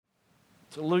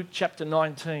to Luke chapter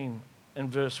 19 and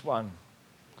verse 1.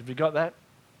 Have you got that?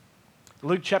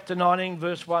 Luke chapter 19,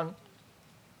 verse 1.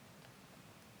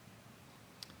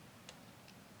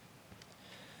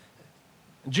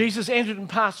 Jesus entered and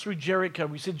passed through Jericho.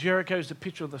 We said Jericho is a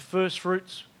picture of the first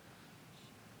fruits.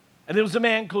 And there was a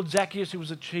man called Zacchaeus who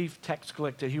was a chief tax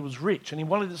collector. He was rich and he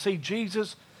wanted to see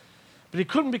Jesus, but he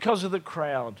couldn't because of the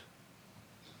crowd.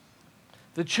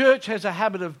 The church has a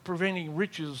habit of preventing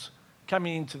riches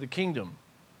coming into the kingdom.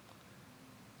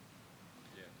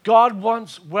 God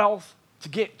wants wealth to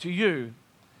get to you,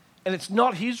 and it's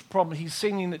not his problem. He's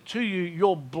sending it to you.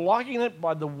 You're blocking it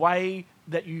by the way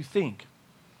that you think.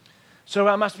 So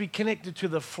I must be connected to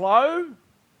the flow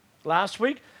last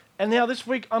week, and now this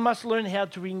week I must learn how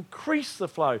to increase the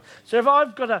flow. So if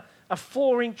I've got a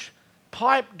 4-inch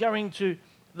pipe going to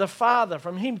the Father,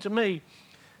 from him to me,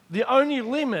 the only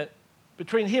limit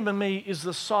between him and me is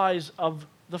the size of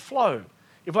the flow.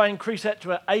 If I increase that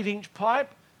to an 8-inch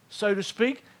pipe, so to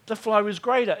speak, the flow is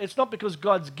greater. It's not because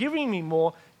God's giving me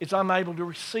more, it's I'm able to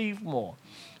receive more.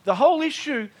 The whole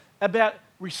issue about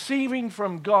receiving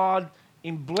from God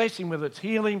in blessing, whether it's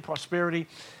healing, prosperity,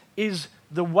 is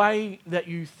the way that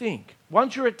you think.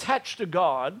 Once you're attached to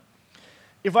God,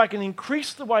 if I can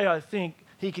increase the way I think,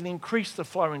 he can increase the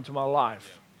flow into my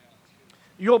life.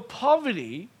 Your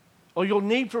poverty or your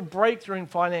need for breakthrough in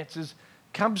finances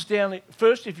comes down,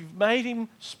 first, if you've made him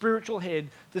spiritual head.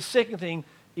 The second thing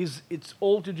is it's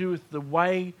all to do with the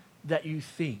way that you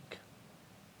think.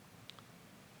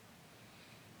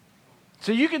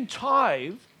 So you can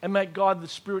tithe and make God the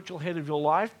spiritual head of your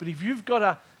life, but if you've got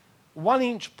a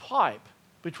 1-inch pipe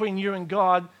between you and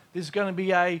God, there's going to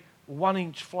be a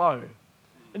 1-inch flow.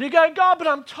 And you go, God, but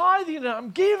I'm tithing and I'm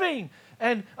giving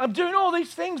and I'm doing all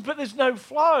these things, but there's no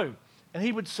flow. And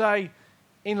he would say,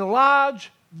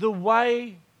 enlarge the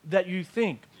way that you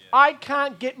think. Yeah. I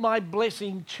can't get my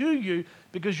blessing to you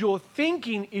because your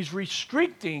thinking is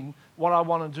restricting what I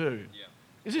want to do. Yeah.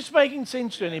 Is this making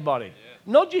sense to anybody? Yeah.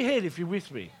 Nod your head if you're with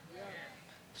me. Yeah.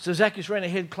 So Zacchaeus ran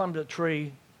ahead, climbed a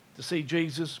tree to see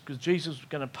Jesus because Jesus was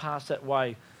going to pass that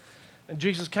way. And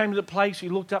Jesus came to the place, he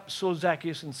looked up, saw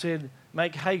Zacchaeus and said,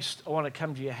 make haste, I want to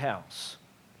come to your house.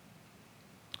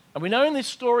 And we know in this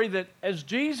story that as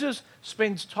Jesus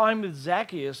spends time with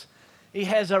Zacchaeus, he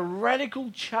has a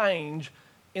radical change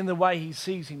in the way he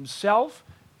sees himself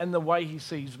and the way he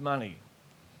sees money.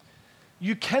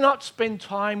 You cannot spend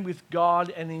time with God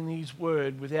and in his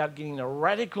word without getting a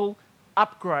radical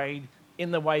upgrade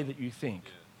in the way that you think.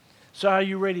 Yeah. So are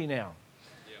you ready now?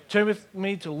 Yeah. Turn with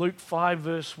me to Luke 5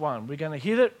 verse 1. We're going to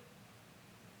hit it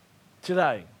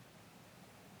today.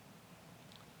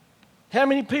 How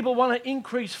many people want to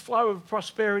increase flow of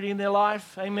prosperity in their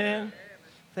life? Amen.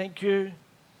 Thank you.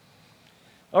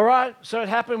 All right, so it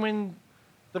happened when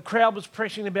the crowd was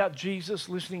pressing about Jesus,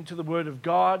 listening to the word of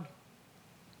God.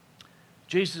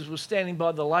 Jesus was standing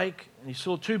by the lake and he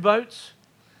saw 2 boats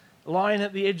lying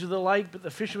at the edge of the lake, but the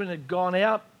fishermen had gone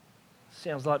out,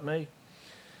 sounds like me,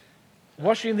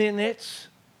 washing their nets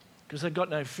because they'd got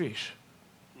no fish.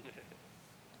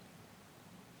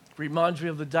 Reminds me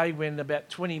of the day when about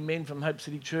 20 men from Hope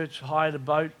City Church hired a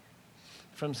boat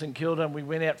from St Kilda and we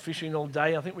went out fishing all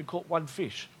day. I think we caught 1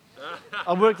 fish.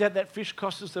 I worked out that fish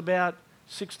cost us about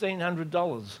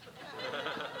 $1,600.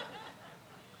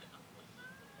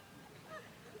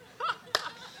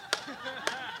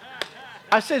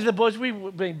 I said to the boys, we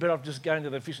would be better off just going to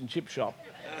the fish and chip shop.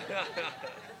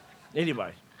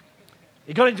 Anyway,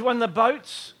 he got into one of the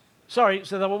boats. So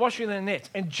they were washing their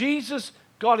nets. And Jesus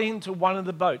got into one of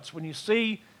the boats. When you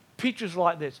see pictures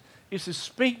like this, this is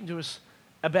speaking to us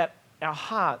about our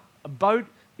heart. A boat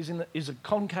is a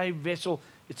concave vessel.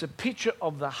 It's a picture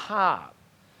of the heart.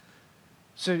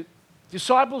 So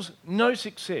disciples, no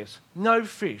success, no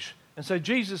fish. And so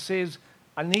Jesus says,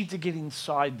 I need to get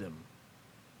inside them.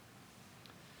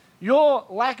 Your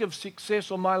lack of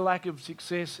success or my lack of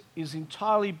success is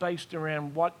entirely based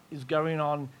around what is going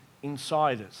on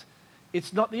inside us.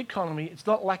 It's not the economy, it's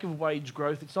not lack of wage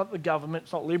growth, it's not the government,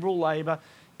 it's not Liberal Labor,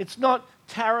 it's not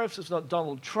tariffs, it's not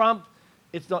Donald Trump,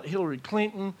 it's not Hillary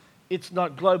Clinton, it's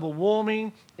not global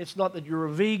warming, it's not that you're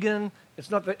a vegan, it's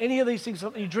not that any of these things,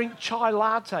 you drink chai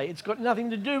latte, it's got nothing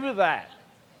to do with that.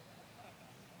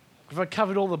 Have I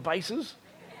covered all the bases?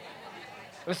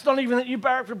 It's not even that you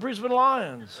barrack for Brisbane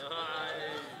Lions.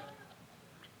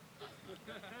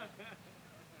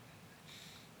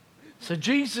 So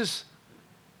Jesus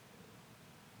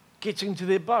gets into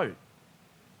their boat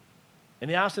and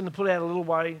he asked them to pull out a little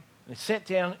way and he sat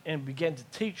down and began to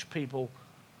teach people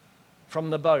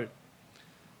from the boat.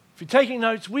 If you're taking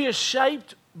notes, we are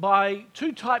shaped by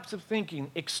 2 types of thinking: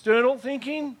 external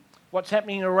thinking what's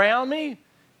happening around me,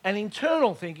 and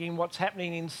internal thinking, what's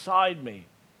happening inside me.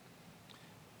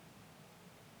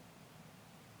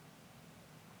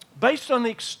 Based on the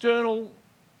external,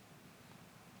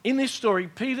 in this story,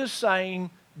 Peter's saying,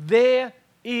 there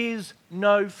is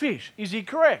no fish. Is he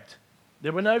correct?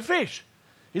 There were no fish.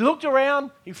 He looked around,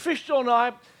 he fished all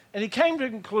night, and he came to the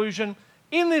conclusion,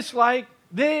 in this lake,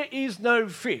 there is no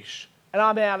fish, and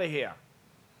I'm out of here.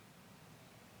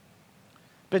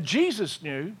 But Jesus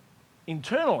knew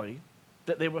internally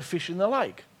that there were fish in the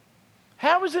lake.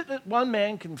 How is it that one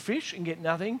man can fish and get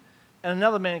nothing, and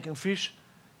another man can fish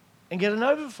and get an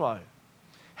overflow?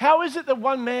 How is it that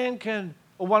one man can,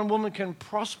 or one woman can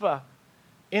prosper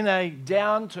in a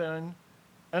downturn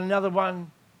and another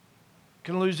one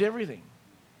can lose everything?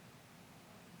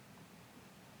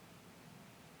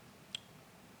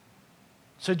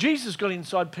 So Jesus got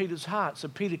inside Peter's heart so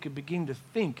Peter could begin to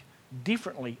think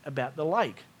differently about the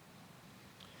lake.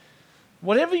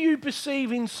 Whatever you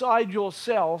perceive inside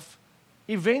yourself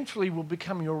eventually will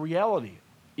become your reality.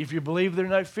 If you believe there are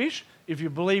no fish, if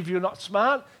you believe you're not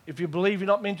smart, if you believe you're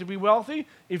not meant to be wealthy,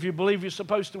 if you believe you're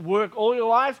supposed to work all your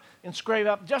life and scrape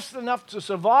up just enough to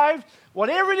survive,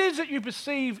 whatever it is that you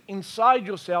perceive inside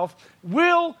yourself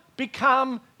will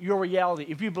become your reality.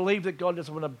 If you believe that God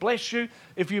doesn't want to bless you,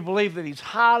 if you believe that He's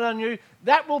hard on you,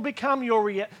 that will become your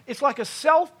reality. It's like a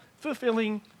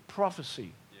self-fulfilling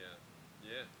prophecy.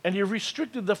 Yeah. And you've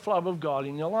restricted the flow of God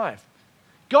in your life.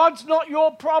 God's not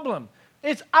your problem.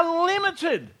 It's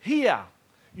unlimited here.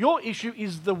 Your issue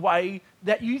is the way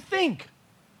that you think.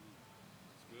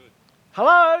 That's good.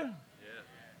 Hello? Yeah.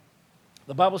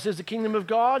 The Bible says the kingdom of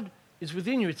God is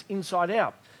within you. It's inside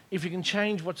out. If you can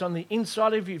change what's on the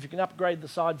inside of you, if you can upgrade the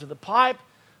sides of the pipe,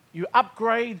 you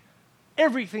upgrade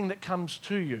everything that comes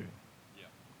to you. Yeah.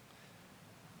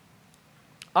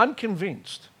 I'm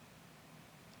convinced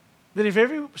that if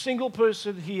every single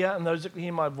person here and those that can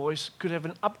hear my voice could have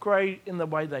an upgrade in the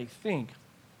way they think,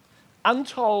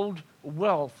 untold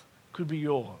wealth could be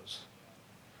yours.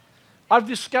 I've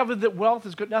discovered that wealth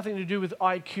has got nothing to do with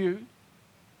IQ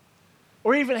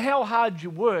or even how hard you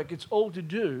work. It's all to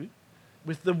do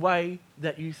with the way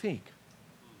that you think.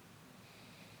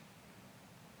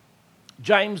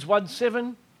 James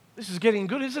 1:7, this is getting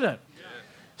good, isn't it? Yeah.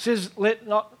 Says, let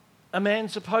not a man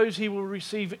suppose he will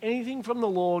receive anything from the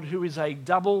Lord who is a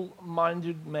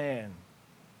double-minded man.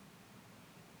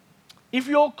 If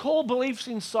your core beliefs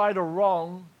inside are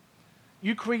wrong,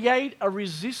 you create a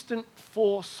resistant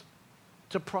force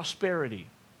to prosperity.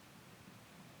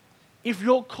 If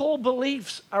your core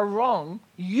beliefs are wrong,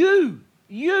 you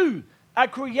are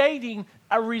creating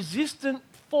a resistant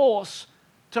force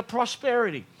to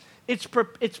prosperity. It's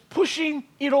pushing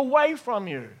it away from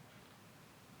you.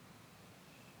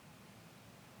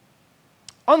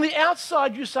 On the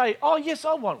outside, you say, oh, yes,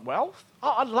 I want wealth.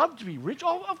 Oh, I'd love to be rich.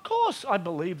 Oh, of course, I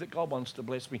believe that God wants to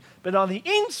bless me. But on the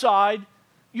inside,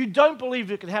 you don't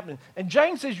believe it can happen. And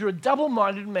James says you're a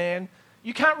double-minded man.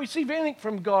 You can't receive anything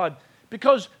from God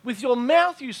because with your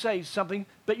mouth you say something,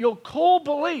 but your core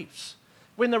beliefs,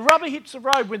 when the rubber hits the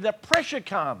road, when the pressure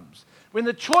comes, when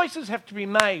the choices have to be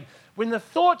made, when the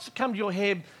thoughts come to your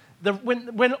head,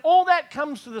 when all that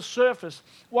comes to the surface,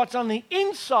 what's on the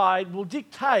inside will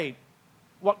dictate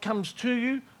what comes to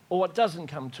you or what doesn't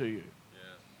come to you. Yeah.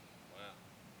 Wow.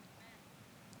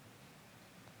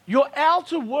 Your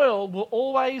outer world will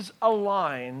always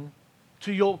align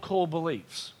to your core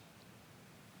beliefs.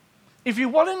 If you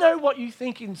want to know what you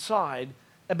think inside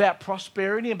about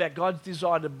prosperity, about God's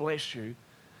desire to bless you,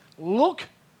 look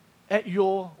at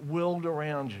your world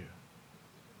around you.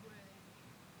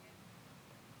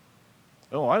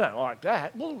 Oh, I don't like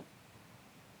that. Well,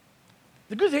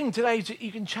 the good thing today is that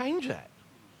you can change that.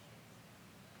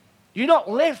 You're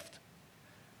not left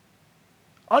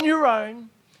on your own.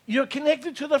 You're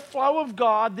connected to the flow of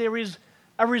God. There is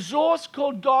a resource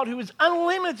called God who is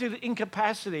unlimited in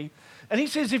capacity. And He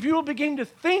says, if you will begin to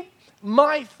think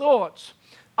my thoughts,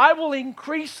 I will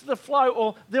increase the flow,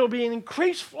 or there will be an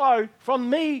increased flow from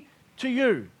me to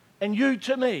you and you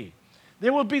to me.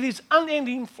 There will be this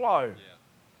unending flow.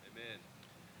 Yeah. Amen.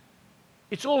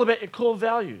 It's all about your core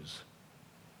values.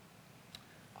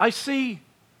 I see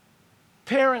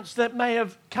parents that may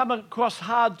have come across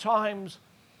hard times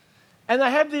and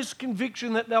they have this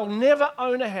conviction that they'll never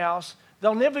own a house,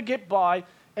 they'll never get by,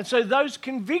 and so those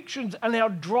convictions are now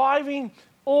driving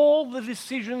all the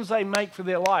decisions they make for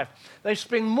their life. They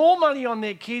spend more money on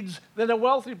their kids than a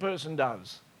wealthy person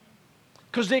does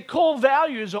because their core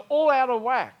values are all out of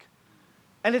whack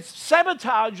and it's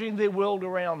sabotaging their world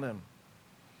around them.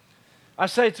 I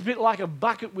say it's a bit like a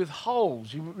bucket with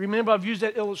holes. You remember I've used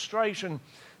that illustration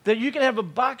that you can have a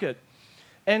bucket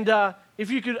And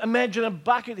if you could imagine a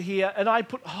bucket here, and I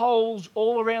put holes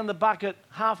all around the bucket,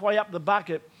 halfway up the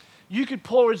bucket, you could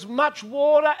pour as much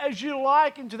water as you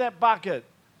like into that bucket.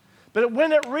 But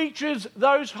when it reaches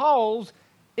those holes,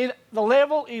 the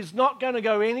level is not going to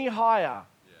go any higher.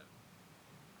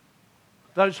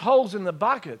 Those holes in the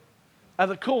bucket are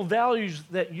the core values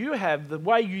that you have, the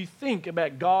way you think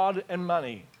about God and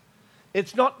money.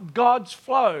 It's not God's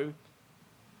flow.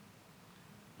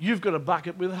 You've got a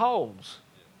bucket with holes.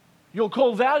 Your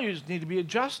core values need to be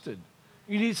adjusted.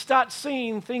 You need to start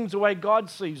seeing things the way God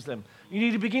sees them. You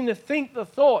need to begin to think the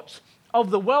thoughts of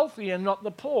the wealthy and not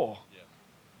the poor. Yeah.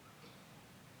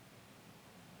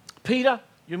 Peter,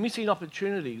 you're missing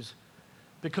opportunities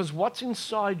because what's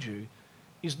inside you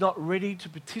is not ready to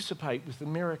participate with the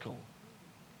miracle.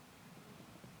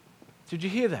 Did you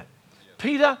hear that? Yeah.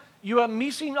 Peter, you are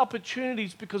missing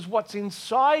opportunities because what's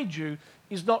inside you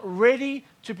is not ready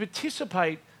to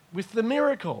participate with the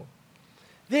miracle.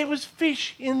 There was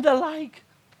fish in the lake.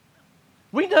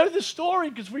 We know the story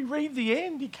because we read the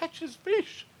end. He catches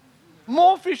fish.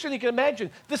 More fish than you can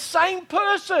imagine. The same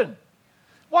person.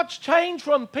 What's changed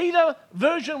from Peter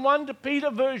version 1 to Peter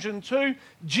version 2?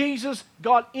 Jesus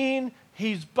got in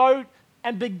his boat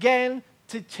and began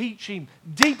to teach him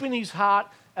deep in his heart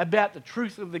about the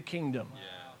truth of the kingdom.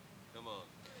 Yeah. Come on.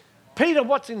 Peter,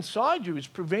 what's inside you is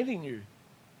preventing you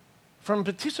from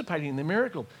participating in the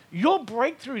miracle. Your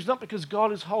breakthrough is not because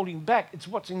God is holding back. It's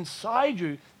what's inside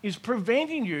you is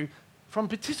preventing you from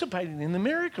participating in the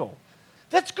miracle.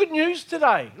 That's good news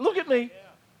today. Look at me.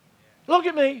 Look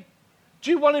at me. Do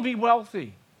you want to be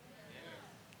wealthy?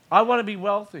 I want to be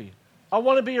wealthy. I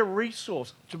want to be a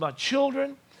resource to my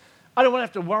children. I don't want to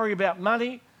have to worry about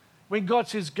money. When God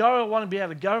says go, I want to be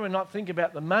able to go and not think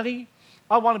about the money.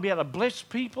 I want to be able to bless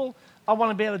people. I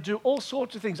want to be able to do all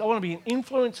sorts of things. I want to be an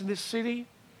influence in this city.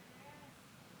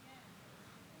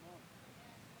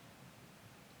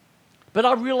 But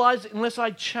I realize that unless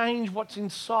I change what's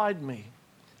inside me,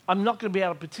 I'm not going to be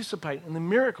able to participate in the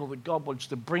miracle that God wants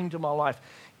to bring to my life.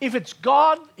 If it's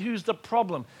God who's the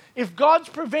problem, if God's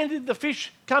prevented the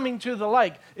fish coming to the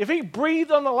lake, if he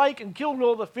breathed on the lake and killed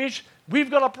all the fish, we've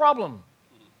got a problem.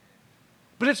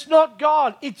 But it's not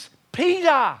God, it's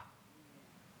Peter.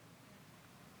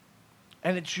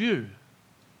 And it's you.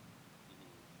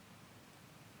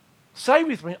 Say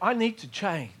with me, I need to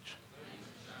change.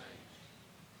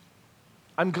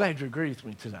 I'm glad you agree with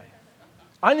me today.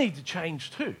 I need to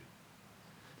change too.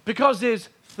 Because there's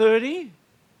 30,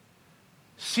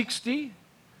 60,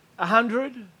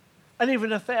 100, and even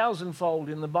 1,000-fold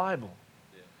in the Bible.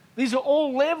 Yeah. These are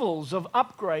all levels of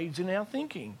upgrades in our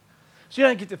thinking. So you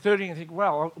don't get to 30 and think,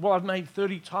 well, I've made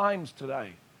 30 times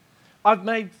today. I've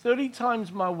made 30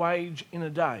 times my wage in a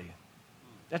day.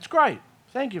 That's great.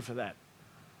 Thank you for that.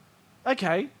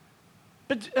 Okay,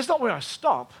 but that's not where I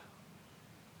stop.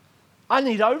 I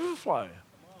need overflow.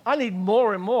 I need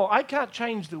more and more. I can't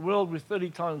change the world with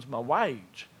 30 times my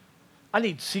wage. I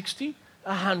need 60,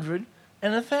 100,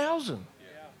 and 1,000.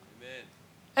 Yeah.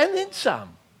 Amen. And then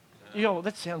some. You go, well,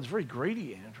 that sounds very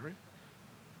greedy, Andrew.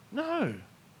 No.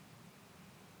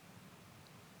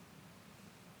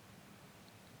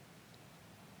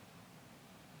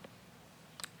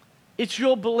 It's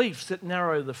your beliefs that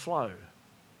narrow the flow.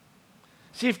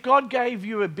 See, if God gave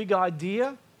you a big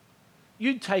idea,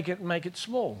 you'd take it and make it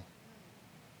small.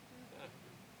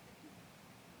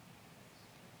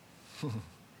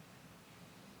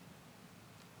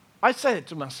 I say it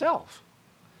to myself.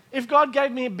 If God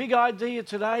gave me a big idea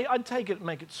today, I'd take it and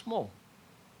make it small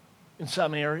in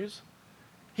some areas.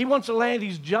 He wants to land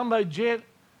his jumbo jet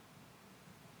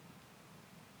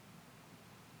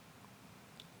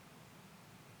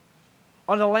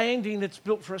on a landing that's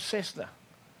built for a Cessna.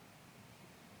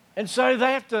 And so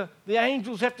the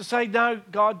angels have to say, no,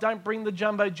 God, don't bring the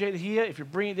jumbo jet here. If you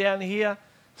bring it down here,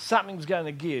 something's going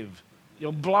to give.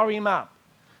 You'll blow him up.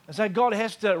 And so God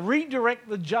has to redirect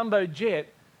the jumbo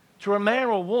jet to a man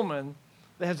or woman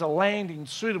that has a landing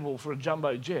suitable for a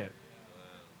jumbo jet.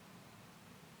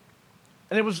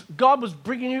 And God was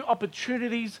bringing you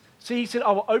opportunities. See, he said,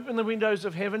 I will open the windows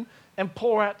of heaven and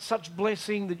pour out such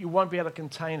blessing that you won't be able to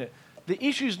contain it. The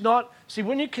issue's not, see,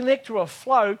 when you connect to a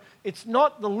flow, it's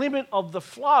not the limit of the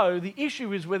flow. The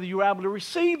issue is whether you're able to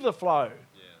receive the flow.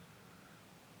 Yeah.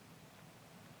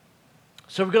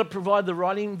 So we've got to provide the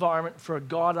right environment for a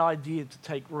God idea to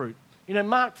take root. You know,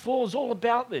 Mark 4 is all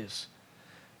about this.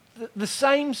 The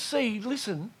same seed,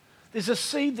 listen, there's a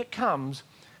seed that comes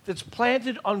that's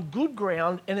planted on good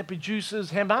ground and it produces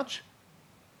how much?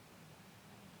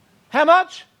 How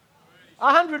much?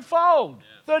 100-fold.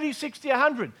 Yeah. 30, 60,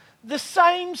 100. The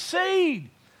same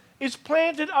seed. is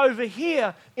planted over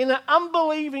here in an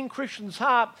unbelieving Christian's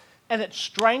heart, and it's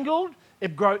strangled.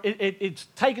 It's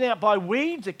taken out by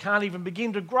weeds. It can't even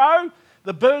begin to grow.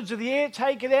 The birds of the air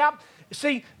take it out.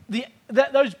 See,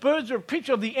 those birds are a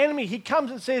picture of the enemy. He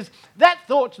comes and says, that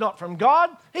thought's not from God.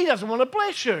 He doesn't want to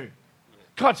bless you.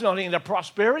 God's not into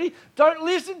prosperity. Don't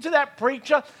listen to that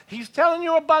preacher. He's telling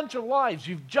you a bunch of lies.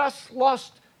 You've just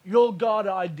lost your God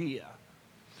idea.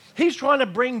 He's trying to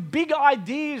bring big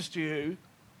ideas to you.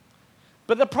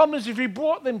 But the problem is if he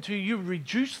brought them to you,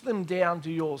 reduce them down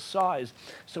to your size.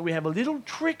 So we have a little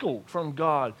trickle from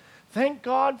God. Thank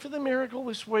God for the miracle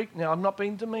this week. Now, I'm not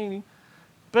being demeaning,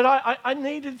 but I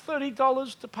needed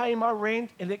 $30 to pay my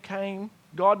rent, and it came.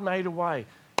 God made a way.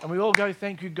 And we all go,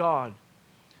 thank you, God.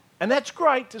 And that's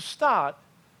great to start,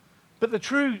 but the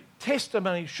true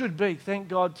testimony should be, thank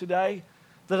God today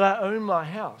that I own my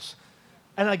house.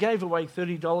 And I gave away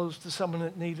 $30 to someone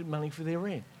that needed money for their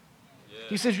rent.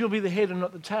 He says you'll be the head and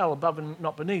not the tail, above and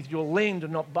not beneath. You'll lend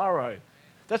and not borrow.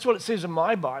 That's what it says in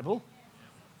my Bible.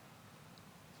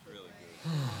 It's really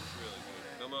good. It's really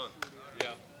good. Come on.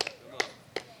 Yeah. Come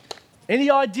on. Any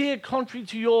idea contrary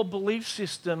to your belief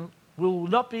system will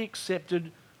not be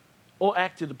accepted or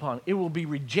acted upon. It will be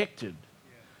rejected.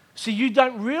 See, you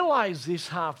don't realize this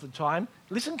half the time.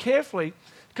 Listen carefully,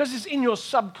 because it's in your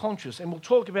subconscious, and we'll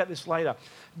talk about this later.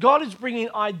 God is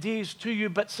bringing ideas to you,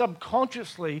 but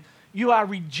subconsciously, you are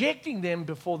rejecting them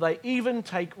before they even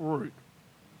take root.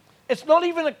 It's not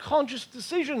even a conscious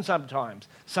decision sometimes.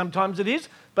 Sometimes it is,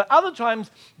 but other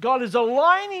times God is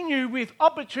aligning you with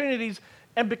opportunities,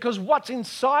 and because what's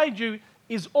inside you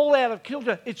is all out of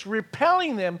kilter, it's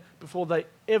repelling them before they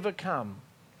ever come.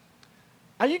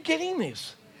 Are you getting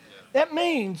this? That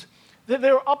means that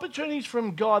there are opportunities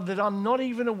from God that I'm not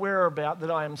even aware about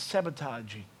that I am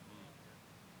sabotaging.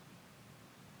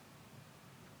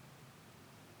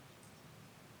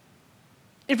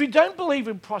 If you don't believe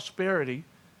in prosperity,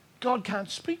 God can't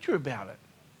speak to you about it.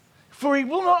 For he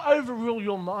will not overrule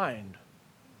your mind.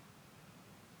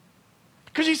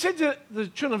 Because he said to the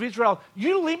children of Israel,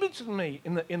 you limited me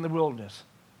in the wilderness.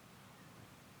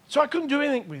 So I couldn't do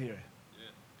anything with you.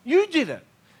 You did it.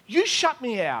 You shut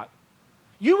me out.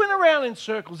 You went around in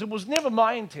circles. It was never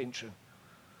my intention.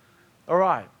 All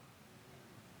right.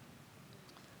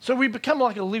 So we become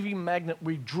like a living magnet.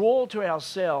 We draw to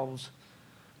ourselves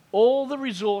all the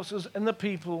resources and the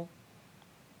people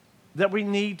that we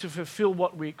need to fulfill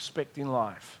what we expect in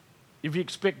life. If you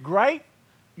expect great,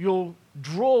 you'll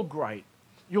draw great.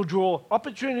 You'll draw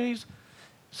opportunities.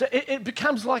 So it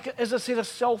becomes like, as I said, a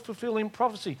self-fulfilling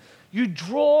prophecy. You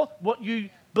draw what you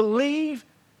believe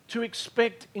to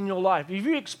expect in your life. If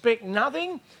you expect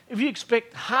nothing, if you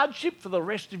expect hardship for the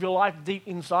rest of your life deep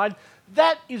inside,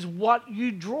 that is what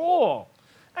you draw.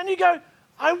 And you go,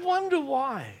 I wonder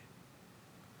why.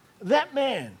 That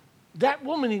man, that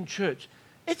woman in church,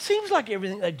 it seems like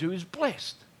everything they do is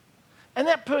blessed. And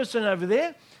that person over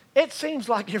there, it seems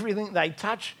like everything they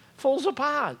touch falls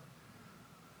apart.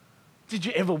 Did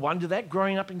you ever wonder that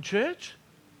growing up in church?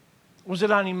 Or was it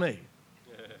only me?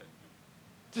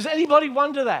 Does anybody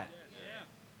wonder that?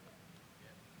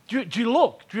 Do you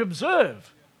look? Do you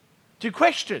observe? Do you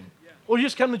question? Or you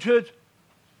just come to church?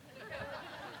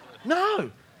 No.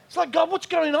 It's like, God, what's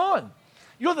going on?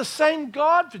 You're the same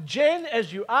God for Jen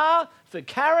as you are for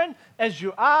Karen, as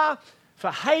you are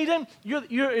for Hayden.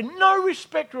 You're in no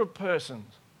respecter of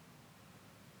persons.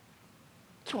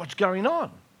 So what's going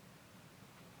on?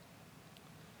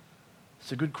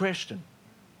 It's a good question.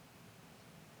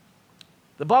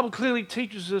 The Bible clearly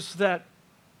teaches us that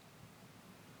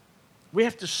we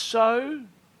have to sow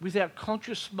with our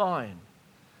conscious mind,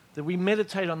 that we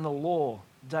meditate on the law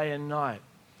day and night.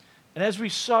 And as we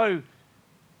sow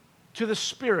to the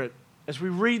Spirit, as we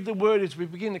read the Word, as we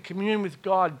begin to commune with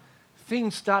God,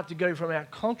 things start to go from our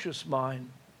conscious mind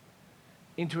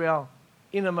into our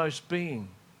innermost being.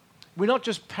 We're not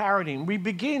just parroting. We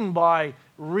begin by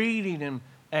reading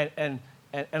and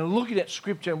looking at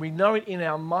Scripture, and we know it in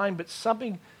our mind, but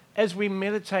something, as we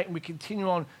meditate and we continue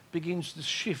on, begins to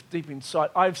shift deep inside.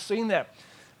 I've seen that.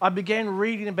 I began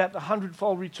reading about the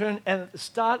 100-fold return, and at the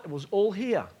start, it was all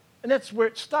here. And that's where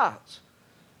it starts.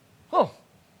 Oh,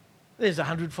 there's a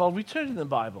 100-fold return in the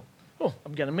Bible. Oh,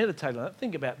 I'm going to meditate on it,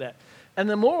 think about that. And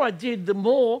the more I did, the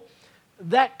more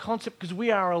that concept, because we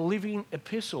are a living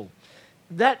epistle,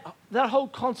 that whole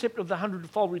concept of the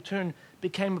 100-fold return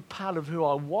became a part of who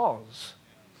I was.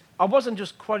 I wasn't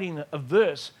just quoting a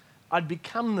verse, I'd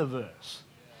become the verse.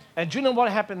 And do you know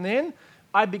what happened then?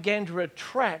 I began to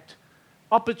attract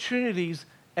opportunities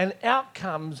and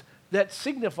outcomes that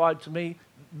signified to me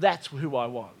that's who I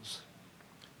was.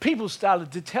 People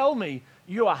started to tell me,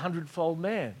 you're a 100-fold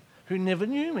man. who never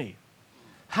knew me.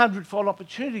 Hundredfold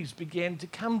opportunities began to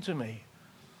come to me.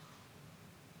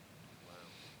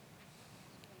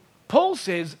 Paul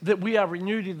says that we are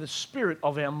renewed in the spirit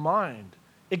of our mind.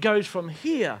 It goes from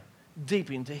here deep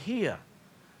into here.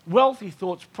 Wealthy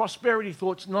thoughts, prosperity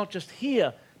thoughts, not just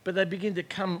here, but they begin to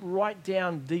come right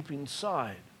down deep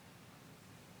inside.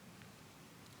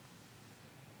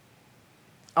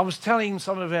 I was telling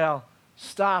some of our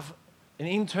staff and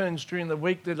interns during the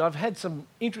week that I've had some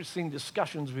interesting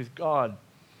discussions with God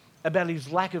about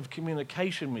his lack of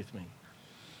communication with me.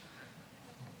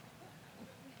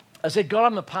 I said, God,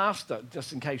 I'm a pastor,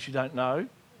 just in case you don't know,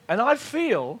 and I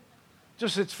feel,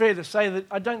 just it's fair to say, that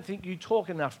I don't think you talk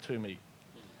enough to me.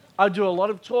 I do a lot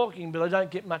of talking, but I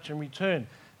don't get much in return.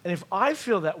 And if I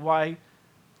feel that way,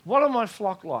 what are my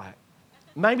flock like?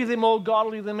 Maybe they're more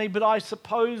godly than me, but I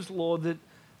suppose, Lord, that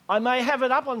I may have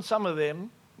it up on some of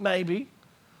them, maybe.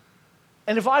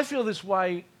 And if I feel this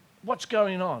way, what's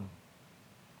going on?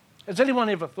 Has anyone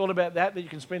ever thought about that you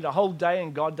can spend a whole day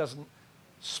and God doesn't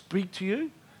speak to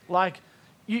you? Like,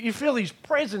 you feel his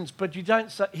presence, but you don't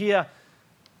hear,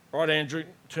 right, Andrew,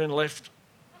 turn left,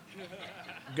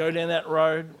 go down that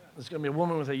road. There's going to be a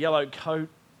woman with a yellow coat.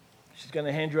 She's going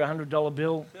to hand you a $100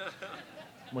 bill.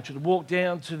 I want you to walk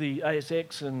down to the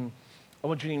ASX and I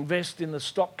want you to invest in the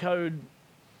stock code.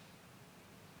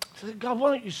 I said, God, why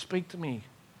don't you speak to me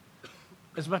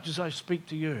as much as I speak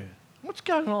to you? What's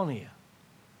going on here?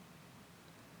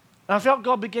 And I felt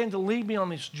God began to lead me on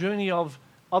this journey of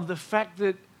the fact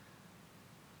that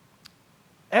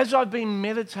as I've been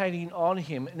meditating on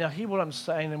him, now hear what I'm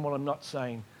saying and what I'm not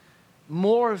saying,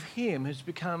 more of him has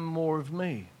become more of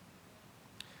me.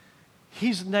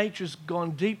 His nature's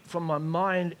gone deep from my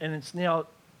mind and it's now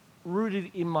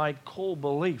rooted in my core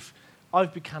belief.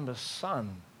 I've become a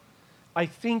son. I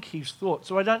think his thoughts.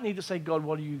 So I don't need to say, God,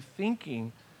 what are you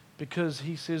thinking? Because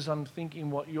he says, I'm thinking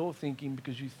what you're thinking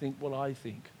because you think what I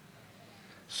think.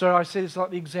 So I said, it's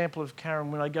like the example of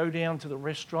Karen. When I go down to the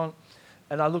restaurant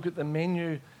and I look at the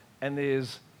menu and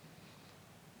there's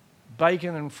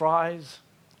bacon and fries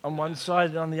on one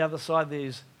side and on the other side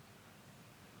there's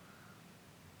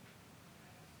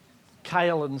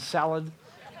kale and salad.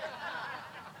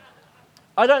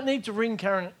 I don't need to ring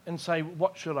Karen and say,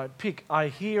 what should I pick? I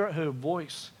hear her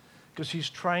voice because she's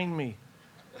trained me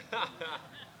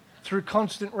through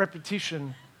constant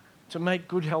repetition to make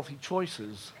good, healthy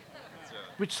choices,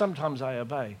 which sometimes I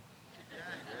obey.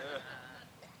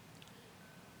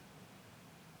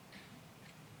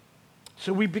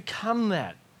 So we become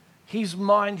that. His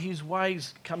mind, his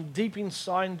ways come deep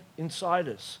inside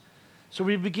us. So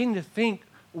we begin to think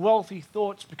wealthy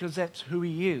thoughts because that's who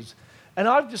he is. And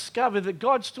I've discovered that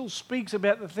God still speaks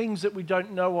about the things that we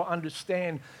don't know or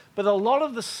understand. But a lot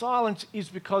of the silence is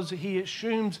because he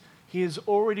assumes he has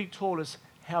already taught us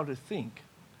how to think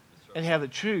and how to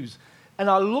choose. And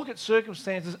I look at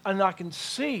circumstances and I can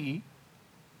see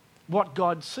what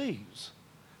God sees.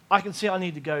 I can see I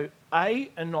need to go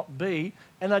A and not B.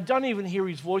 And I don't even hear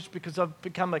his voice because I've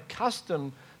become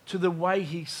accustomed to the way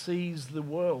he sees the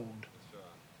world. That's right.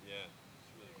 Yeah,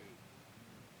 it's really good.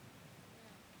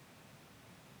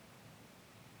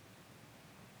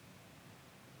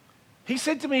 He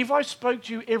said to me, if I spoke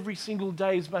to you every single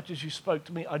day as much as you spoke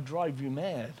to me, I'd drive you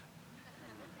mad.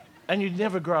 And you'd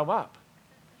never grow up.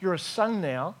 You're a son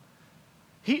now.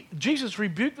 Jesus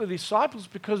rebuked the disciples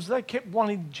because they kept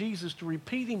wanting Jesus to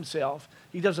repeat himself.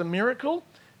 He does a miracle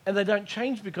and they don't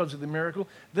change because of the miracle.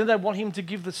 Then they want him to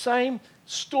give the same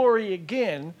story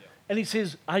again. Yeah. And he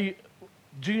says,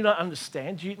 do you not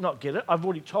understand? Do you not get it? I've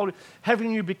already told you.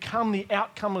 Haven't you become the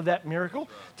outcome of that miracle?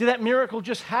 Right. Did that miracle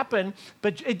just happen,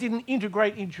 but it didn't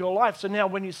integrate into your life? So now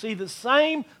when you see the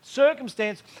same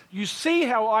circumstance, you see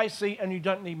how I see and you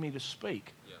don't need me to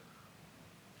speak. Yeah.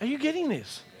 Are you getting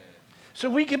this? So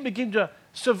we can begin to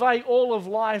survey all of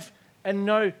life and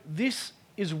know this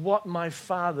is what my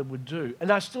Father would do. And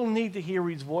I still need to hear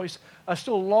his voice. I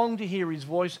still long to hear his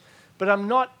voice, but I'm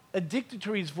not addicted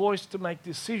to his voice to make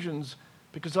decisions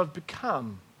because I've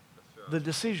become the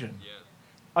decision.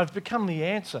 Yeah. I've become the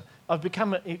answer. I've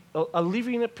become a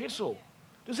living epistle.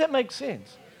 Does that make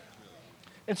sense?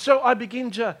 And so I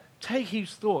begin to take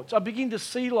his thoughts. I begin to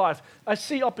see life. I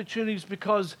see opportunities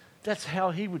because that's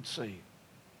how he would see.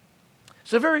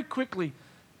 So very quickly,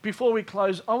 before we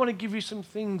close, I want to give you some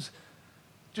things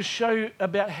to show you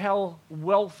about how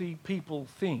wealthy people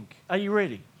think. Are you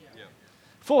ready? Yeah.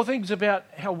 4 things about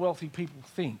how wealthy people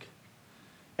think.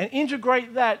 And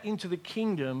integrate that into the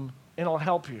kingdom and I'll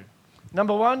help you.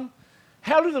 Number 1,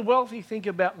 how do the wealthy think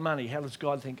about money? How does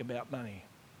God think about money?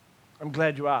 I'm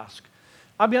glad you asked.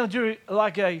 I'm going to do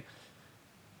like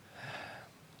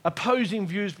opposing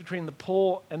views between the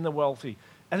poor and the wealthy.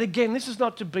 And again, this is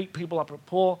not to beat people up at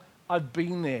poor. I've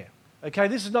been there. Okay,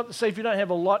 this is not to say if you don't have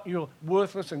a lot, you're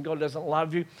worthless and God doesn't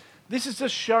love you. This is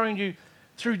just showing you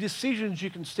through decisions you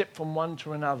can step from one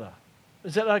to another.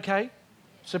 Is that okay?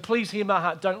 So please hear my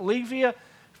heart. Don't leave here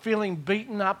feeling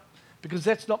beaten up, because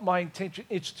that's not my intention.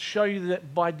 It's to show you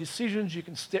that by decisions you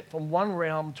can step from one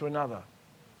realm to another.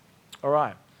 All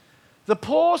right. The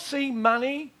poor see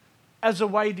money as a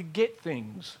way to get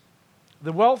things.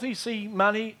 The wealthy see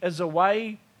money as a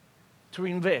way to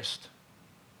invest.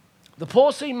 The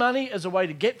poor see money as a way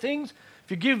to get things.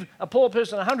 If you give a poor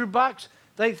person $100,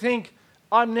 they think,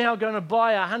 I'm now going to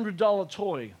buy a $100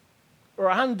 toy or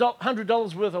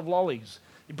 $100 worth of lollies.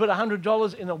 You put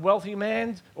 $100 in a wealthy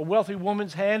man's or wealthy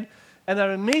woman's hand, and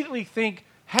they immediately think,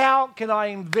 how can I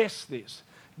invest this?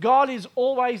 God is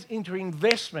always into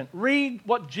investment. Read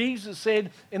what Jesus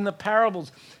said in the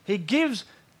parables. He gives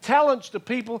talents to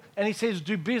people, and he says,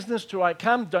 do business till I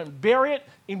come. Don't bury it,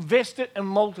 invest it, and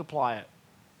multiply it.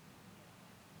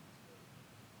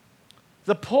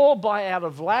 The poor buy out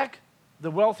of lack.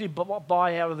 The wealthy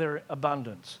buy out of their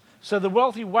abundance. So the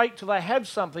wealthy wait till they have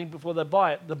something before they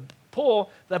buy it. The poor,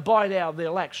 they buy it out of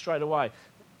their lack straight away.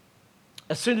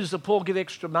 As soon as the poor get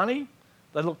extra money,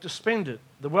 they look to spend it.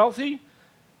 The wealthy,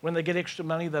 when they get extra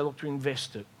money, they look to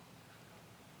invest it.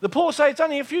 The poor say, it's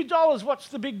only a few dollars, what's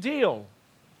the big deal?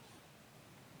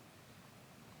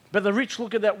 But the rich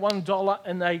look at that $1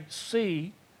 and they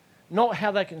see not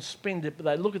how they can spend it, but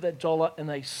they look at that dollar and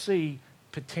they see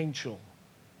potential.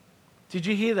 Did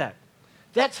you hear that?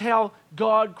 That's how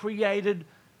God created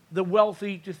the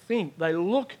wealthy to think. They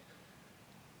look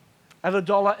at a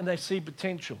dollar and they see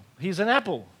potential. Here's an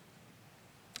apple.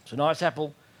 It's a nice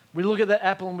apple. We look at that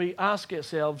apple and we ask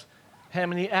ourselves, how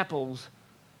many apples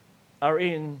are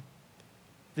in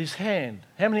this hand?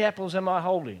 How many apples am I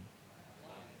holding?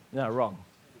 No, wrong.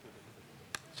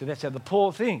 So that's how the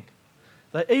poor think.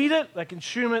 They eat it, they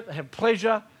consume it, they have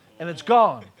pleasure, and it's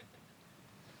gone.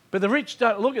 But the rich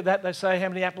don't look at that. They say, how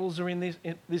many apples are in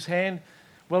this hand?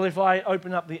 Well, if I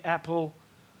open up the apple,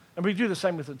 and we do the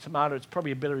same with the tomato, it's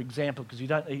probably a better example because you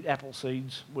don't eat apple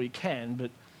seeds. Well, you can, but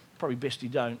probably best you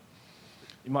don't.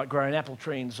 You might grow an apple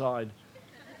tree inside.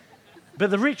 But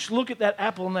the rich look at that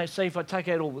apple and they say, if I take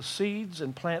out all the seeds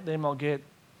and plant them,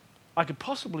 I could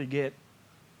possibly get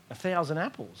 1,000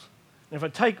 apples. And if I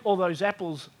take all those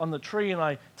apples on the tree and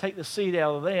I take the seed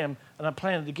out of them and I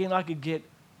plant it again, I could get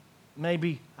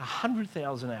maybe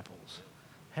 100,000 apples.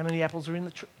 How many apples are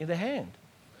in the hand?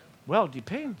 Well, it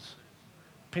depends.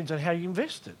 Depends on how you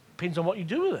invest it. Depends on what you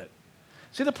do with it.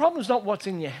 See, the problem is not what's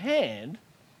in your hand.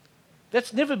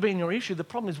 That's never been your issue. The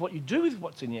problem is what you do with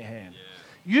what's in your hand. Yeah.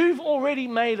 You've already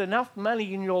made enough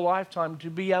money in your lifetime to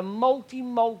be a multi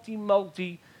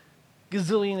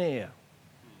gazillionaire.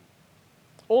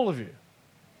 All of you.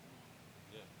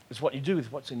 Yeah. It's what you do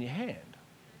with what's in your hand.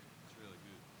 That's really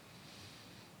good.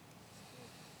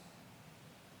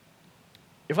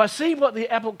 If I see what the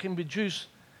apple can produce,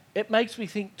 it makes me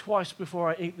think twice before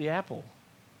I eat the apple.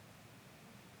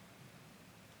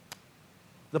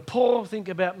 The poor think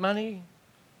about money,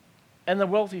 and the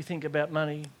wealthy think about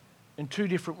money in two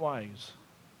different ways.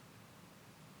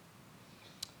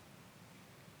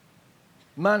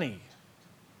 Money.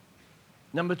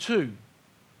 Number two,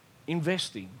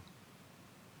 investing.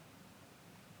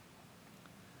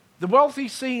 The wealthy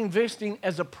see investing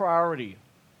as a priority.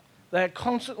 They are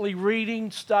constantly reading,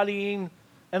 studying,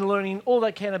 and learning all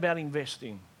they can about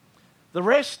investing. The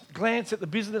rest glance at the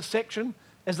business section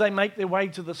as they make their way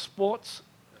to the sports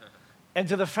and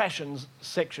to the fashions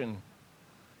section.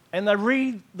 And they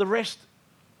read the rest,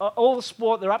 all the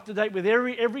sport. They're up to date with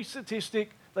every statistic.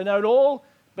 They know it all,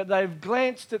 but they've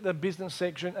glanced at the business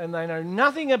section and they know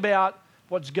nothing about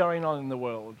what's going on in the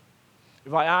world.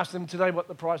 If I ask them today what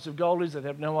the price of gold is, they'd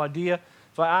have no idea.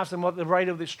 If I ask them what the rate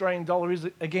of the Australian dollar is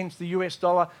against the US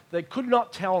dollar, they could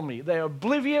not tell me. They're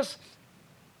oblivious.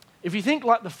 If you think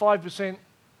like the 5%,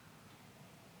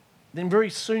 then very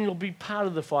soon you'll be part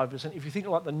of the 5%. If you think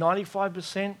like the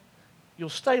 95%, you'll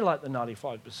stay like the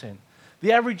 95%.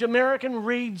 The average American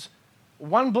reads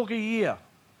one book a year.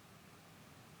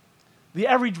 The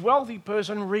average wealthy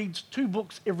person reads 2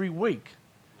 books every week.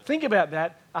 Think about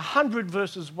that. 100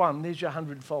 versus 1, there's your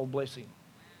 100-fold blessing.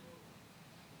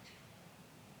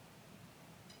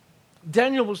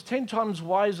 Daniel was 10 times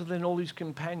wiser than all his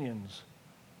companions.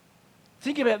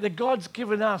 Think about that. God's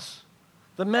given us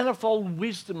the manifold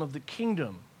wisdom of the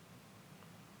kingdom.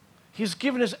 He's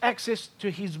given us access to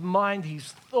his mind,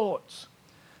 his thoughts.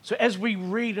 So as we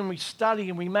read and we study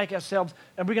and we make ourselves,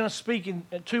 and we're going to speak in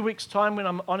 2 weeks' time when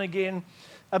I'm on again,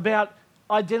 about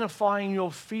identifying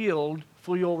your field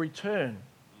for your return.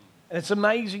 And it's an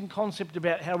amazing concept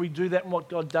about how we do that and what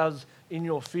God does in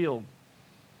your field.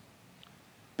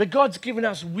 But God's given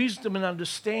us wisdom and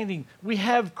understanding. We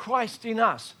have Christ in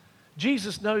us.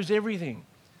 Jesus knows everything,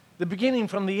 the beginning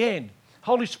from the end.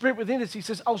 Holy Spirit within us, he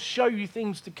says, I'll show you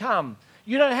things to come.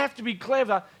 You don't have to be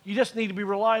clever. You just need to be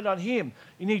reliant on him.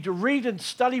 You need to read and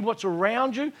study what's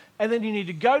around you, and then you need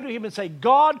to go to him and say,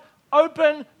 God,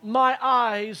 open my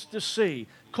eyes to see.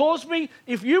 Cause me,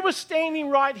 if you were standing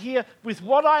right here with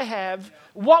what I have,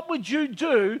 what would you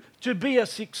do to be a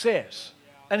success?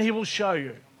 And he will show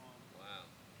you.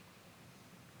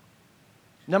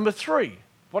 Number 3,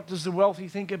 what does the wealthy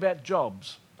think about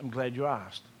jobs? I'm glad you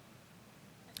asked.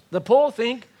 The poor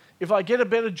think, if I get a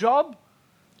better job,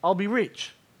 I'll be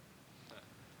rich.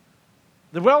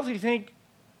 The wealthy think,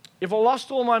 if I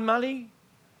lost all my money,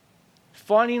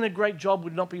 finding a great job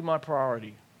would not be my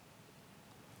priority.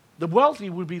 The wealthy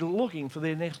would be looking for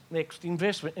their next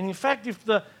investment. And in fact, if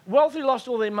the wealthy lost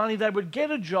all their money, they would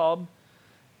get a job,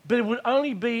 but it would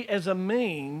only be as a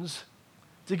means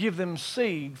to give them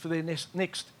seed for their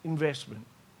next investment.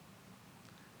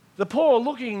 The poor are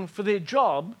looking for their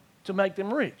job to make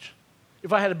them rich.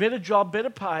 If I had a better job, better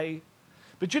pay.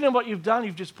 But you know what you've done?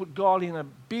 You've just put God in a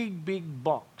big, big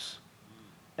box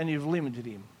and you've limited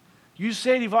him. You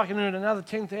said, if I can earn another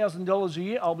 $10,000 a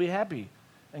year, I'll be happy.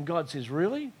 And God says,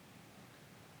 really?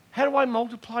 How do I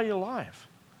multiply your life?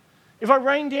 If I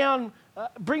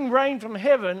bring rain from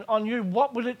heaven on you,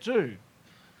 what would it do?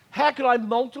 How could I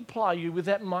multiply you with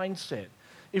that mindset?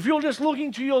 If you're just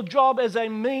looking to your job as a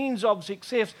means of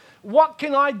success, what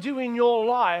can I do in your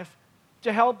life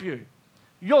to help you?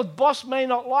 Your boss may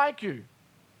not like you.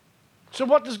 So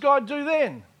what does God do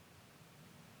then?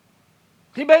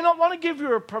 He may not want to give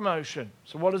you a promotion.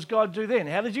 So what does God do then?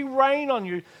 How does he rain on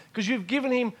you? Because you've given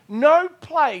him no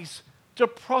place to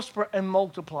prosper and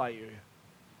multiply you.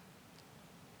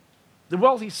 The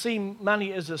wealthy see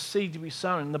money as a seed to be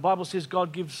sown. The Bible says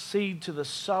God gives seed to the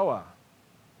sower.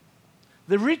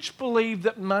 The rich believe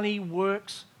that money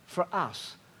works for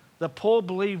us. The poor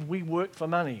believe we work for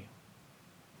money.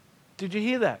 Did you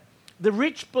hear that? The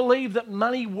rich believe that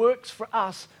money works for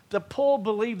us. The poor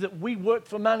believe that we work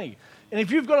for money. And if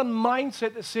you've got a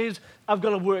mindset that says, I've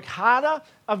got to work harder,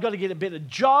 I've got to get a better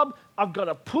job, I've got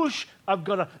to push, I've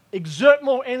got to exert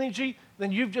more energy,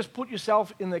 then you've just put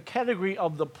yourself in the category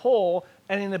of the poor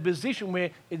and in a position where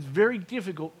it's very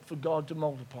difficult for God to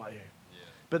multiply you. Yeah.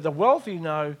 But the wealthy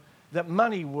know that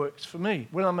money works for me.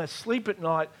 When I'm asleep at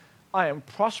night, I am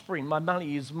prospering. My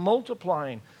money is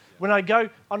multiplying. Yeah. When I go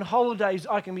on holidays,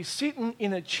 I can be sitting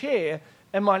in a chair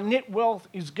and my net wealth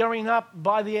is going up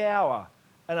by the hour.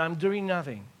 And I'm doing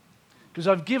nothing because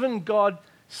I've given God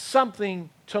something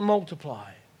to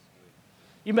multiply.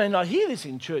 You may not hear this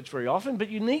in church very often, but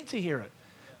you need to hear it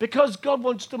because God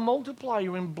wants to multiply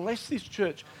you and bless this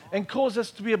church and cause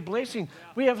us to be a blessing.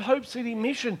 We have Hope City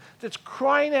Mission that's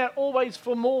crying out always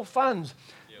for more funds.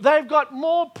 They've got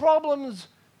more problems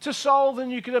to solve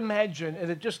than you could imagine, and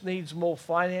it just needs more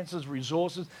finances,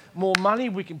 resources, more money.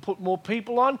 We can put more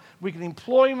people on. We can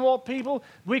employ more people.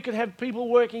 We could have people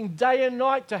working day and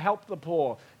night to help the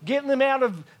poor, getting them out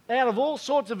of all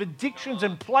sorts of addictions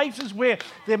and places where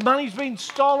their money's been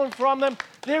stolen from them.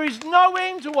 There is no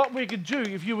end to what we could do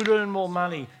if you would earn more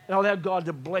money and allow God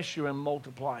to bless you and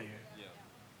multiply you. Yeah.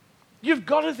 You've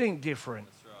got to think different.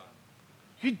 That's right.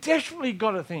 You desperately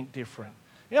got to think different.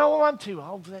 You know, well, I'm too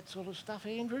old for that sort of stuff,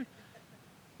 Andrew.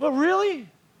 Well, really?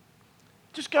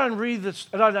 Just go and read this,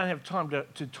 and I don't have time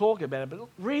to talk about it, but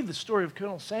read the story of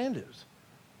Colonel Sanders.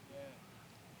 Yeah.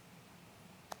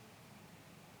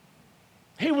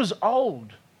 He was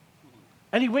old,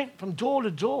 and he went from door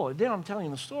to door. Now I'm telling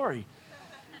the story.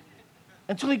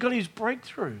 Until he got his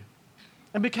breakthrough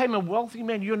and became a wealthy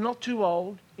man. You're not too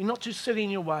old. You're not too set in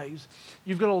your ways.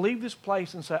 You've got to leave this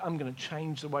place and say, I'm going to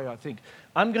change the way I think.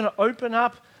 I'm going to open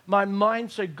up my mind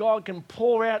so God can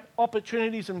pour out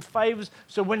opportunities and favors.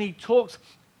 So when he talks,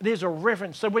 there's a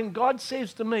reference. So when God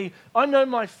says to me, I know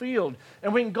my field.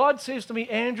 And when God says to me,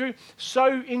 Andrew,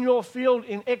 sow in your field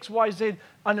in X, Y, Z,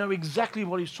 I know exactly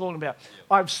what he's talking about.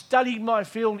 I've studied my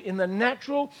field in the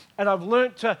natural, and I've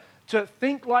learned to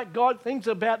think like God thinks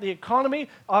about the economy.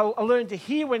 I learned to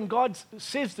hear when God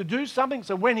says to do something,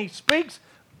 so when he speaks,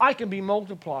 I can be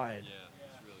multiplied. Yeah,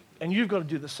 that's really good. And you've got to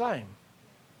do the same.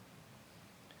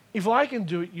 If I can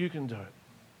do it, you can do it.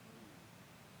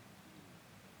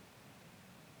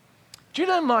 Do you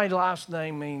know my last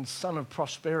name means son of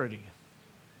prosperity?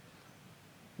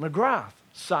 McGrath,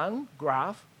 son,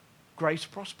 Graf, grace,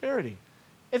 prosperity.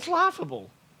 It's laughable.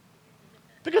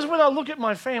 Because when I look at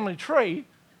my family tree,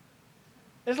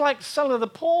 it's like son of the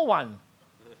poor one.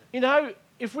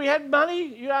 if we had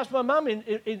money, you ask my mum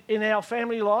in our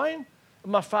family line,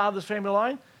 my father's family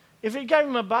line, if he gave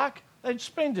them $1, they'd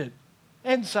spend it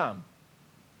and some.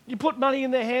 You put money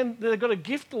in their hand, they've got a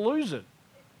gift to lose it,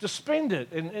 to spend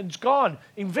it, and it's gone.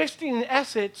 Investing in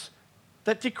assets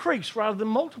that decrease rather than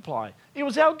multiply. It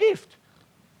was our gift.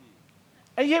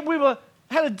 And yet we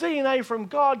had a DNA from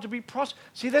God to be prosperous.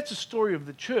 See, that's the story of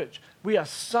the church. We are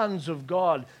sons of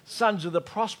God, sons of the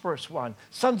prosperous one,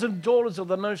 sons and daughters of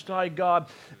the Most High God.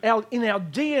 In our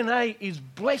DNA is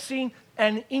blessing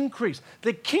and increase.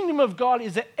 The kingdom of God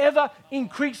is an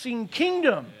ever-increasing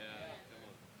kingdom.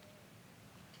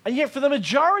 And yet for the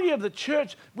majority of the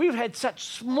church, we've had such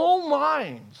small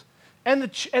minds. And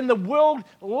the world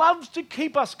loves to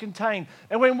keep us contained.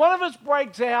 And when one of us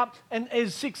breaks out and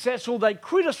is successful, they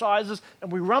criticize us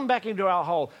and we run back into our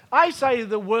hole. I say to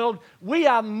the world, we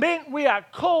are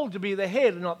called to be the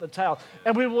head and not the tail.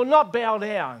 And we will not bow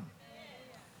down.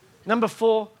 Number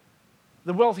 4,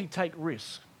 the wealthy take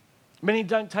risks. Many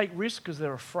don't take risks because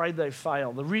they're afraid they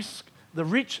fail. The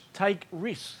rich take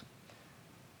risks.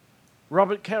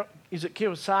 Robert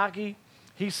Kiyosaki,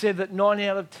 he said that 9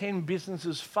 out of 10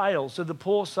 businesses fail. So the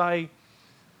poor say,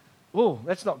 oh,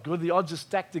 that's not good. The odds are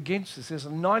stacked against us. There's a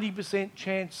 90%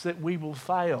 chance that we will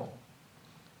fail.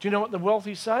 Do you know what the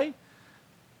wealthy say?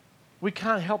 We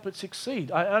can't help but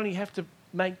succeed. I only have to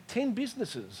make 10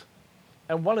 businesses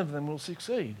and one of them will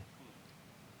succeed.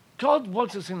 God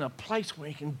wants us in a place where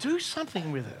he can do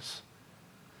something with us.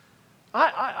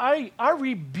 I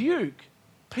rebuke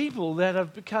people that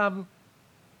have become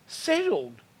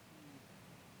settled.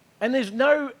 And there's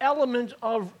no element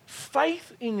of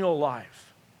faith in your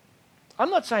life. I'm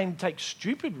not saying take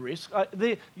stupid risks.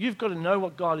 You've got to know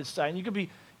what God is saying. You've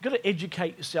got to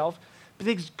educate yourself. But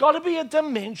there's got to be a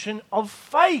dimension of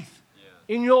faith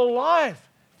in your life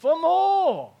for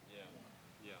more.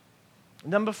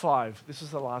 Number 5, this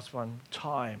is the last one,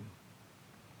 time.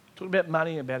 Talked about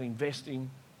money, about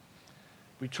investing.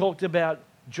 We talked about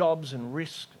jobs and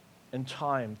risk and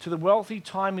time. To the wealthy,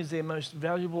 time is their most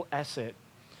valuable asset.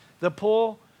 The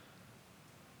poor,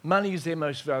 money is their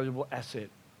most valuable asset.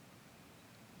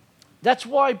 That's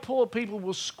why poor people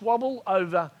will squabble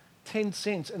over 10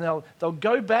 cents and they'll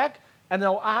go back and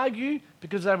they'll argue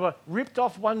because they were ripped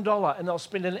off $1 and they'll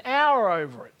spend an hour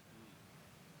over it.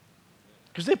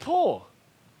 Because they're poor.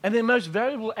 And their most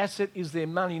valuable asset is their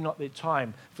money, not their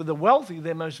time. For the wealthy,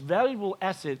 their most valuable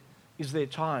asset is their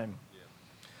time.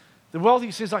 The wealthy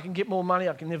says, I can get more money,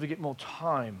 I can never get more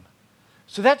time.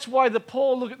 So that's why the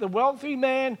poor look at the wealthy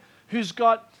man who's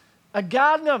got a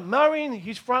gardener mowing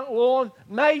his front lawn,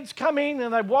 maids come in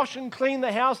and they wash and clean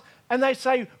the house, and they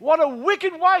say, what a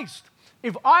wicked waste.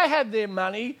 If I had their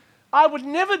money, I would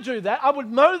never do that. I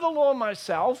would mow the lawn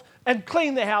myself and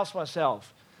clean the house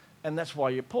myself. And that's why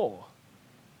you're poor.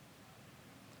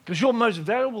 Because your most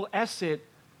valuable asset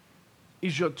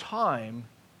is your time.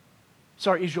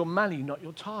 Sorry, is your money, not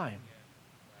your time.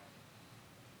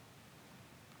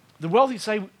 The wealthy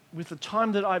say, with the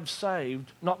time that I've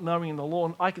saved, not mowing the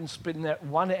lawn, I can spend that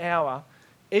 1 hour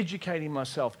educating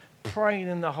myself, praying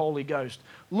in the Holy Ghost,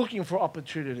 looking for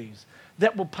opportunities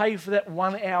that will pay for that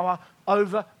 1 hour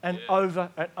over and over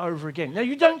and over again. Now,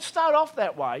 you don't start off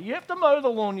that way. You have to mow the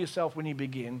lawn yourself when you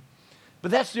begin. But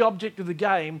that's the object of the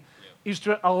game, is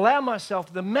to allow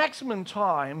myself the maximum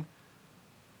time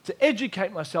to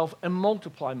educate myself and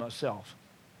multiply myself.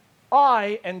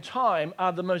 I and time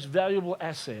are the most valuable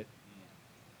asset.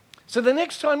 So the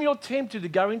next time you're tempted to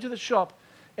go into the shop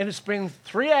and to spend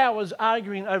 3 hours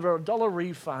arguing over a $1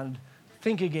 refund,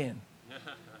 think again.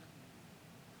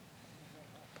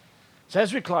 So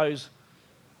as we close,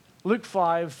 Luke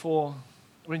 5:4,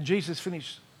 when Jesus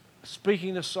finished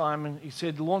speaking to Simon, he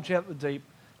said, launch out the deep,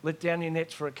 let down your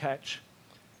nets for a catch.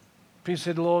 Peter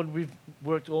said, Lord, we've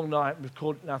worked all night, we've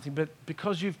caught nothing, but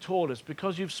because you've taught us,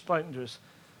 because you've spoken to us,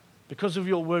 because of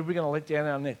your word, we're going to let down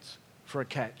our nets for a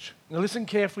catch. Now listen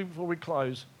carefully before we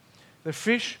close. The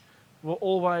fish were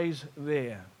always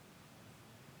there.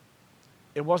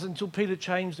 It wasn't until Peter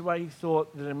changed the way he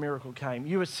thought that a miracle came.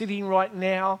 You are sitting right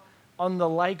now on the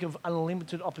lake of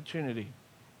unlimited opportunity.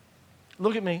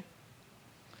 Look at me.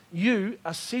 You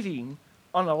are sitting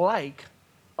on a lake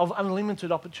of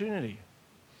unlimited opportunity.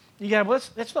 You go, well,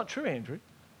 that's not true, Andrew.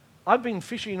 I've been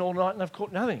fishing all night and I've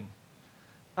caught nothing.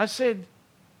 I said,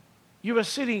 you are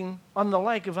sitting on the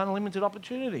lake of unlimited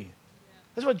opportunity.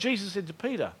 That's what Jesus said to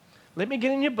Peter. Let me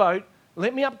get in your boat,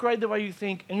 let me upgrade the way you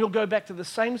think, and you'll go back to the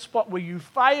same spot where you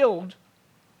failed,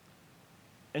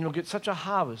 and you'll get such a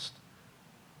harvest,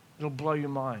 it'll blow your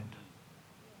mind.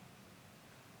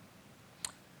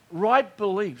 Right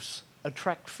beliefs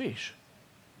attract fish.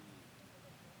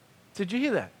 Did you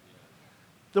hear that?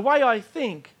 The way I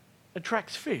think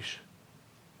attracts fish.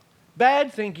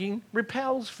 Bad thinking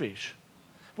repels fish.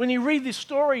 When you read this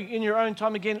story in your own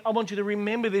time again, I want you to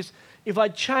remember this. If I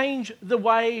change the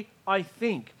way I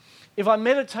think, if I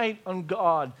meditate on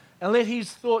God and let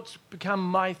his thoughts become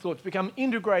my thoughts, become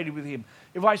integrated with him,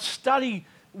 if I study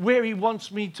where he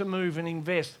wants me to move and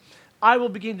invest, I will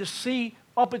begin to see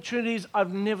opportunities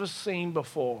I've never seen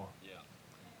before. Yeah.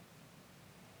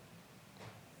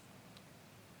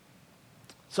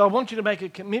 So I want you to make a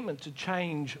commitment to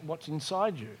change what's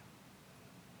inside you.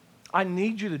 I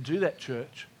need you to do that,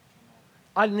 church.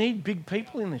 I need big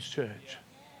people in this church.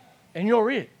 And you're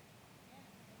it.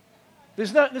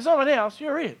 There's no one else.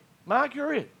 You're it. Mark,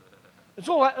 you're it. It's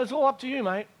all up to you,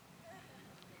 mate.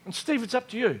 And Steve, it's up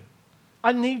to you.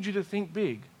 I need you to think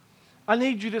big. I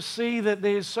need you to see that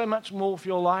there's so much more for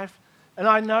your life. And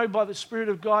I know by the Spirit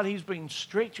of God, he's been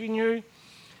stretching you.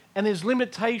 And there's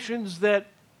limitations that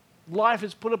life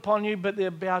has put upon you, but they're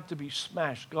about to be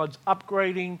smashed. God's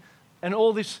upgrading, and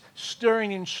all this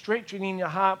stirring and stretching in your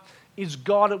heart is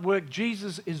God at work.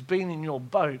 Jesus has been in your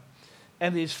boat,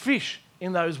 and there's fish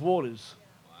in those waters.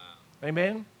 Wow.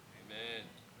 Amen? Amen.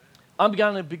 I'm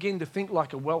going to begin to think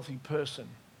like a wealthy person.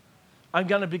 I'm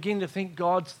going to begin to think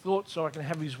God's thoughts so I can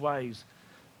have his ways.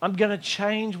 I'm going to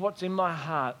change what's in my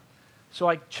heart so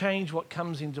I change what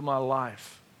comes into my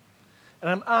life. And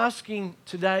I'm asking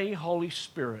today, Holy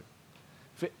Spirit,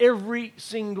 for every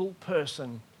single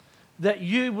person that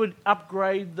you would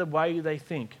upgrade the way they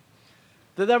think.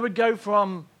 That they would go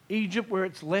from Egypt, where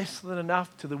it's less than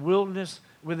enough, to the wilderness,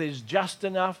 where there's just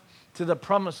enough, to the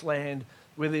promised land,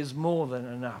 where there's more than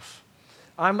enough.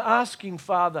 I'm asking,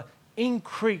 Father,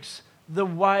 increase the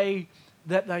way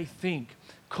that they think.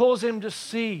 Cause them to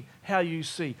see how you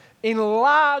see.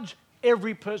 Enlarge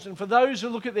every person. For those who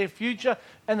look at their future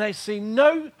and they see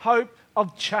no hope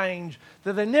of change,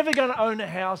 that they're never going to own a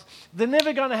house, they're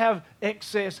never going to have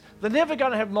excess, they're never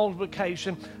going to have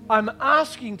multiplication. I'm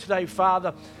asking today,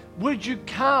 Father, would you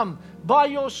come by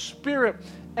your Spirit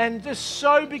and just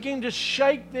so begin to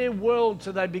shake their world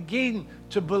so they begin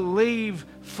to believe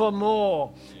for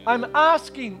more. I'm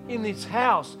asking in this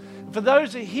house, for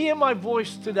those that hear my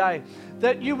voice today,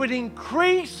 that you would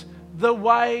increase the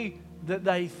way that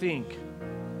they think.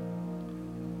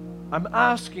 I'm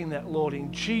asking that, Lord,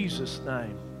 in Jesus'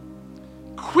 name.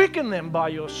 Quicken them by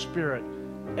your Spirit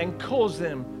and cause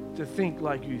them to think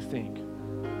like you think.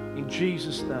 In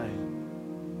Jesus' name.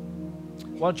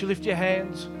 Why don't you lift your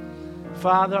hands?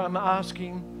 Father, I'm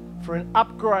asking for an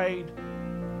upgrade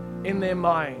in their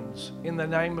minds in the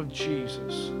name of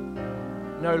Jesus.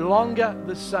 No longer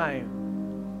the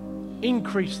same.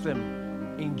 Increase them.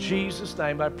 In Jesus'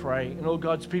 name I pray. And all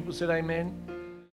God's people said amen.